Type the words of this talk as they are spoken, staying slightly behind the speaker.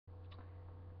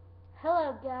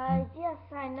Hello guys, yes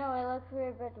I know I look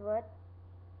weird, but what?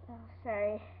 Oh,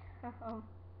 sorry.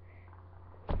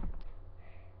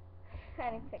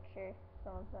 Funny picture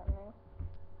someone sent me.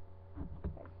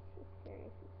 That's too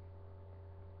serious.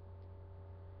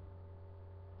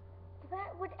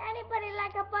 Would anybody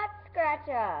like a butt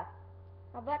scratcher?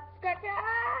 A butt scratcher?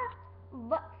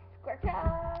 Butt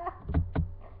scratcher?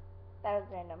 That was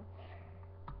random.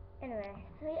 Anyway,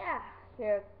 so yeah,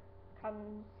 here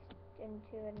comes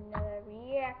into another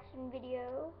reaction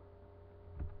video.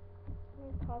 Let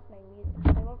me pause my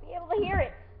music. I won't be able to hear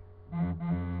it.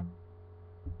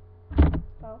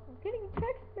 Oh, I'm getting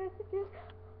text messages.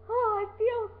 Oh, I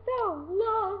feel so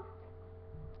loved.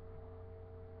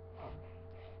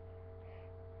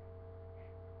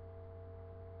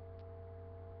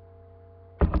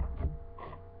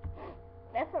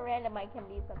 That's how random I can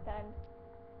be sometimes.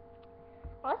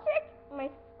 I'll check my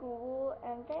school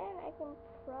and then I can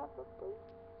probably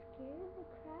scare the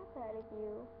crap out of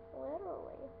you.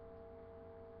 Literally.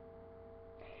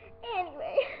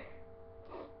 Anyway.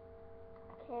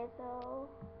 Okay, so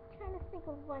I'm trying to think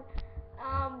of one.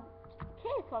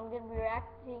 Okay, so I'm gonna be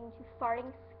reacting to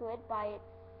Farting Squid by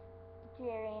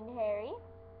Jerry and Harry.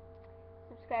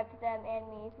 Subscribe to them and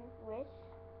me if you wish.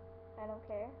 I don't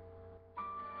care.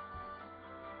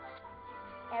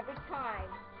 Every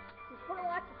time. Just wanna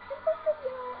watch a simple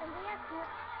video and react to it,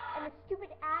 and the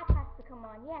stupid ad has to come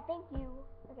on. Yeah, thank you.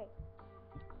 Okay.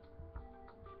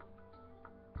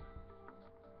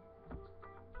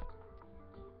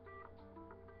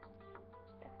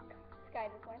 This guy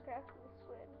does Minecraft with a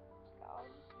squid. God.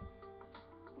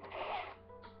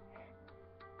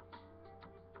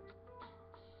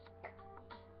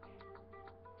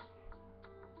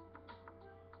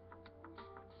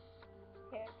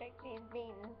 Here, take these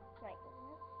beans. Like,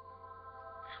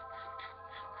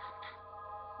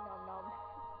 nom nom.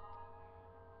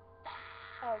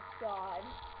 Oh God.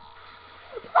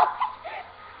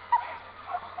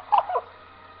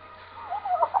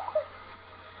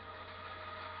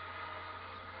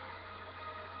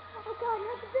 Oh God,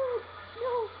 not the village.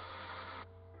 No.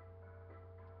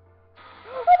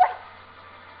 Oh my.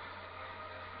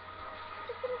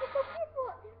 It's gonna get so peaceful.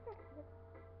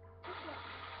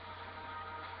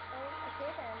 Oh,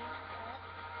 okay then.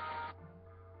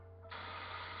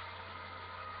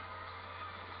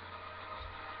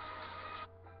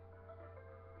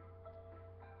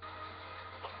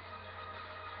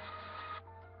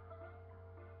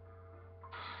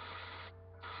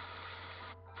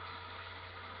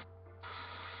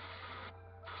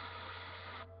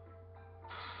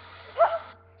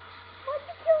 Why'd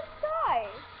you kill Sky?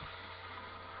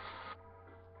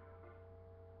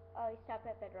 Oh, he stopped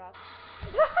at bedrock.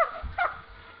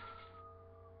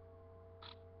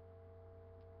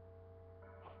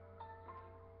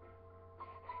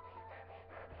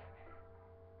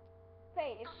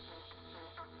 Wait,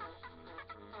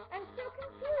 I'm so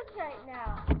confused right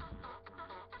now.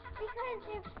 Because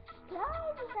if Sky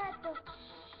was at the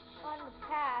on the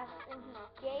path and he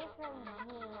gave him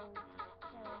beans,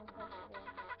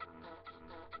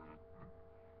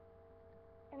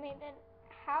 I mean, then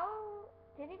how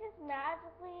did he just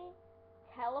magically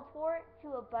teleport to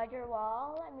a budger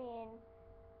wall? I mean,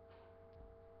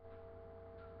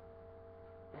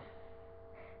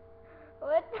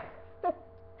 what?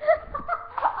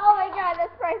 Oh my God,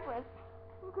 that's priceless.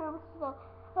 Okay,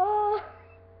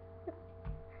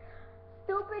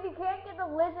 stupid, you can't get the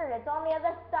lizard. It's on the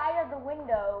other side of the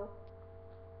window.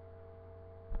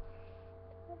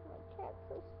 My cat's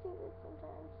so stupid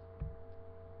sometimes.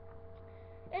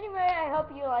 Anyway, I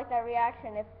hope you like that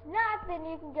reaction. If not, then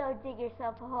you can go dig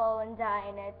yourself a hole and die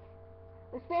in it.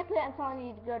 Which basically I'm telling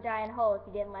you to go die in a hole if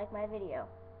you didn't like my video.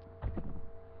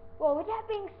 Well, with that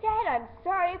being said, I'm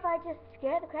sorry if I just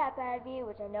scared the crap out of you,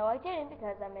 which I know I didn't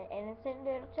because I'm an innocent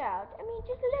little child. I mean,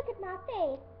 just look at my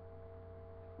face.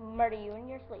 Murder you in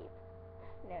your sleep.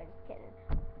 No, just kidding.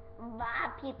 Bye,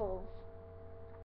 peoples.